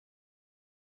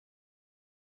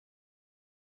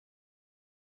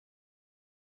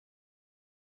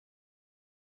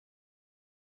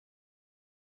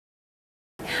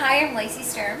Hi, I'm Lacey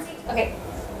Sturm. Okay,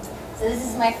 so this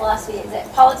is my philosophy, is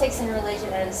that politics and religion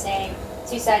are the same,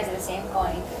 two sides of the same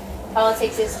coin.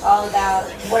 Politics is all about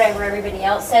whatever everybody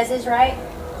else says is right,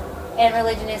 and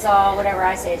religion is all whatever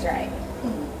I say is right.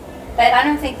 But I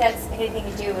don't think that's anything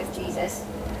to do with Jesus.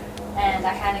 And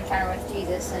I had an encounter with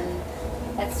Jesus, and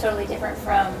that's totally different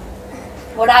from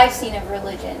what I've seen of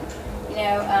religion. You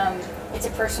know, it's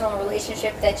a personal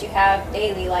relationship that you have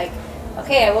daily, like,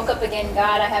 okay, I woke up again,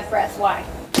 God, I have breath, why?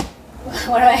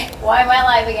 Why am I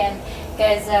alive again?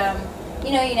 Because,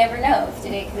 you know, you never know if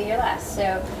today could be your last. So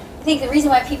I think the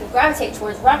reason why people gravitate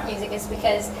towards rock music is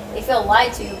because they feel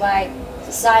lied to by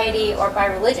society or by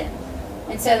religion.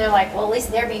 And so they're like, well, at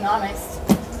least they're being honest.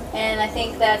 And I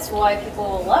think that's why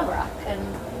people love rock, and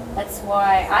that's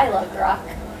why I loved rock.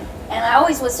 And I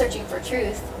always was searching for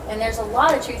truth, and there's a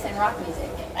lot of truth in rock music.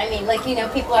 I mean, like, you know,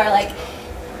 people are like,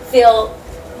 feel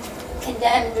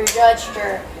condemned or judged,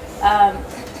 or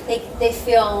they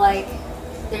feel like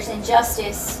there's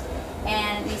injustice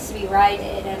and it needs to be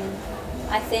righted. And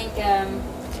I think,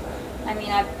 I mean,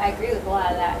 I agree with a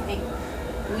lot of that. I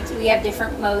think we have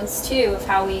different modes too of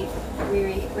how we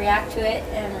react to it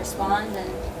and respond, and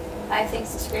I have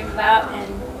things to scream about,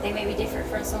 and they may be different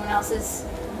from someone else's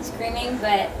screaming,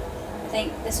 but I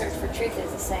think the search for truth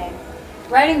is the same.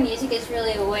 Writing music is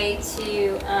really a way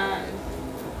to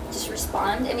just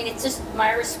respond. I mean, it's just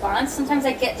my response. Sometimes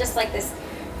I get just like this,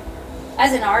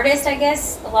 as an artist, I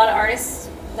guess, a lot of artists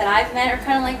that I've met are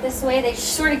kind of like this way. They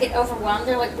sort of get overwhelmed.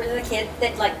 They're like, we're the kid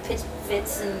that like pitch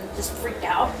fits and just freaked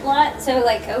out a lot. So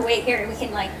like, oh wait, here, we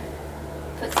can like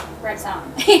write a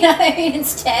song, you know what I mean,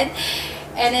 instead.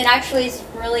 And it actually is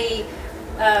really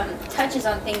touches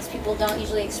on things people don't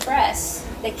usually express.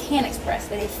 They can't express,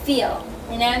 but they feel,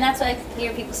 you know, and that's what I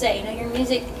hear people say, you know, your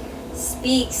music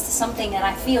speaks to something that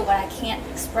I feel but I can't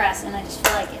express, and I just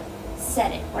feel like it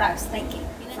said it, what I was thinking.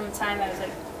 You know, from the time I was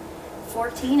like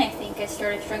 14, I think, I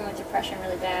started struggling with depression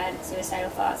really bad, suicidal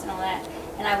thoughts and all that,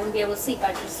 and I wouldn't be able to sleep.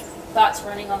 I just, thoughts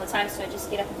running all the time, so I'd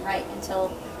just get up and write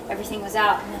until everything was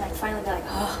out, and then I'd finally be like,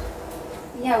 oh,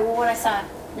 yeah, well, when I saw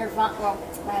Nirvana, well,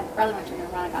 my brother went to a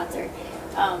Nirvana concert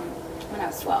when I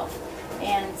was 12,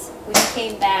 and when he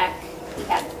came back, he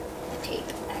had a tape,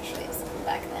 actually, it was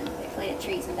back then. They played at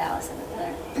Trees in Dallas,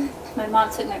 and my mom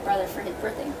took my brother for his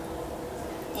birthday,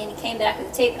 and he came back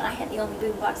with a tape, and I had the only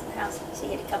boombox in the house, so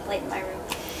he had to come play it in my room.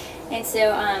 And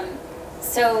so,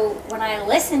 so when I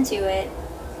listened to it,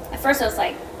 at first I was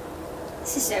like,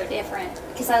 this is so different,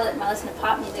 because I listen to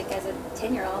pop music as a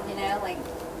 10-year-old, you know, like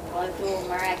Paula Abdul,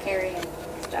 Mariah Carey, and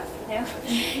stuff, you know,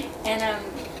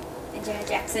 and Janet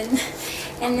Jackson,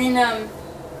 and then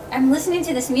I'm listening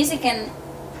to this music, and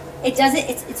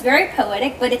it's very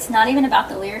poetic, but it's not even about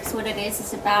the lyrics. What it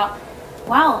is about,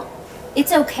 wow,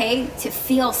 it's okay to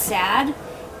feel sad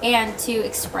and to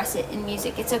express it in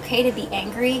music. It's okay to be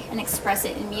angry and express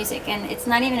it in music, and it's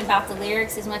not even about the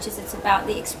lyrics as much as it's about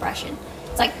the expression.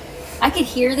 It's like, I could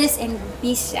hear this and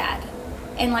be sad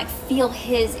and like feel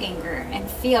his anger and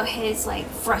feel his like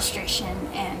frustration,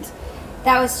 and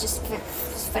that was just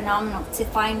phenomenal to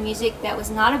find music that was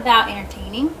not about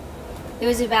entertaining. It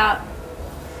was about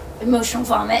emotional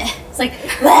vomit. It's like,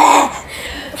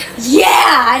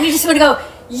 yeah, and you just want to go,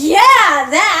 yeah,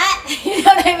 that, you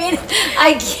know what I mean?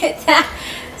 I get that.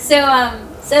 So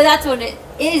so that's what it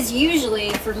is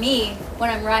usually for me when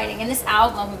I'm writing. And this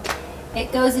album,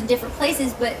 it goes in different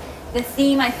places, but the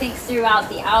theme, I think, throughout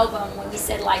the album, when we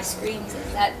said life screams,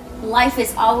 is that life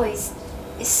is always,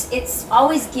 it's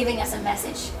always giving us a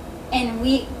message. And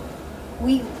we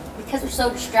because we're so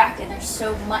distracted, there's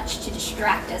so much to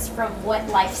distract us from what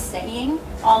life's saying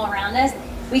all around us,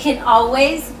 we can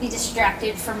always be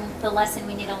distracted from the lesson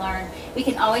we need to learn. We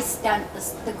can always stunt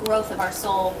the growth of our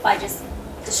soul by just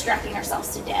distracting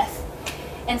ourselves to death.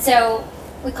 And so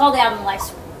we call the album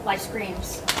Life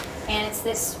Screams. And it's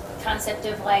this concept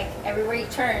of like, everywhere you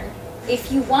turn,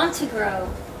 if you want to grow,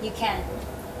 you can.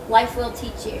 Life will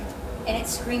teach you, and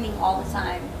it's screaming all the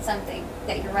time something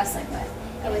that you're wrestling with.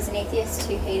 I was an atheist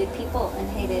who hated people and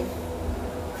hated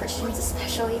Christians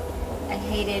especially, and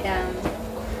hated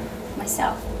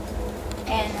myself.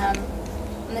 And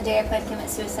on the day I planned to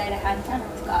commit suicide, I had an encounter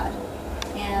with God.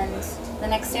 And the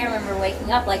next day I remember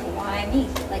waking up like, why me?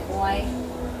 Like, why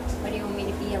do you want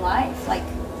me to be alive? Like,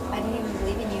 I didn't even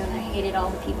believe in you, and I hated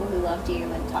all the people who loved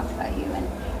you and talked about you. And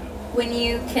when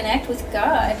you connect with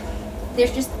God,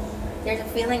 there's a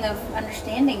feeling of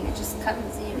understanding that just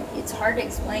comes. It's hard to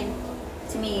explain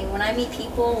to me. When I meet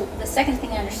people, the second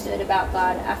thing I understood about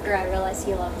God after I realized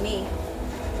He loved me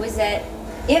was that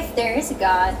if there is a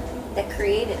God that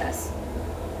created us,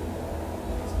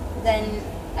 then,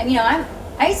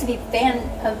 I used to be a fan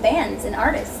of bands and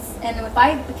artists. And if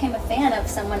I became a fan of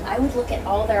someone, I would look at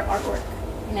all their artwork.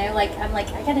 You know, like, I'm like,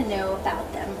 I gotta know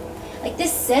about them. Like,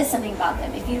 this says something about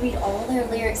them. If you read all their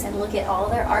lyrics and look at all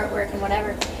their artwork and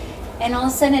whatever. And all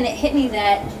of a sudden it hit me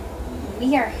that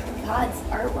we are God's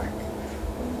artwork.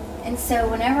 And so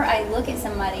whenever I look at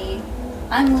somebody,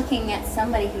 I'm looking at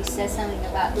somebody who says something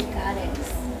about who God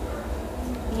is.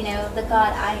 You know, the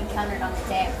God I encountered on the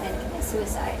day I planned to commit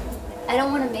suicide. I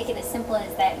don't want to make it as simple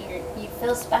as that you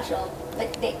feel special,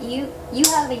 but that you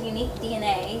have a unique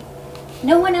DNA.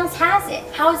 No one else has it.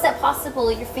 How is that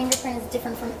possible? Your fingerprint is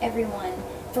different from everyone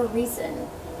for a reason.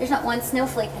 There's not one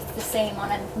snowflake that's the same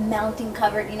on a mountain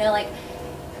covered, you know, like,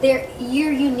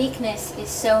 your uniqueness is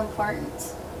so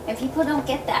important. And people don't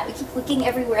get that. We keep looking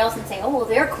everywhere else and saying, oh, well,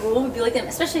 they're cool, we'll be like them.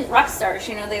 Especially rock stars,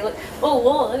 you know, they look, oh,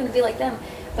 whoa, they're going to be like them.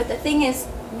 But the thing is,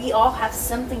 we all have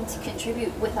something to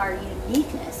contribute with our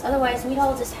uniqueness. Otherwise,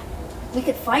 we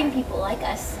could find people like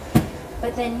us,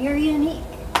 but then you're unique.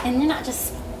 And you're not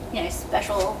just, you know,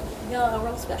 special, no, we're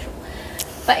all special.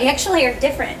 But you actually are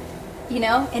different, you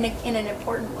know, in an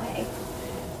important way.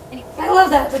 Anyway. I love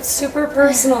that. That's super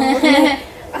personal.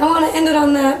 I want to end it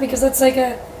on that because that's like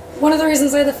one of the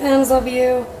reasons why the fans love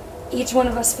you. Each one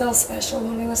of us feels special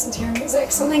when we listen to your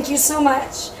music. So thank you so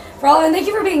much for all, and thank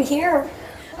you for being here.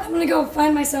 I'm gonna go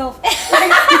find myself.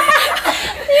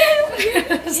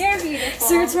 You're beautiful.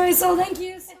 Search my soul. Thank you.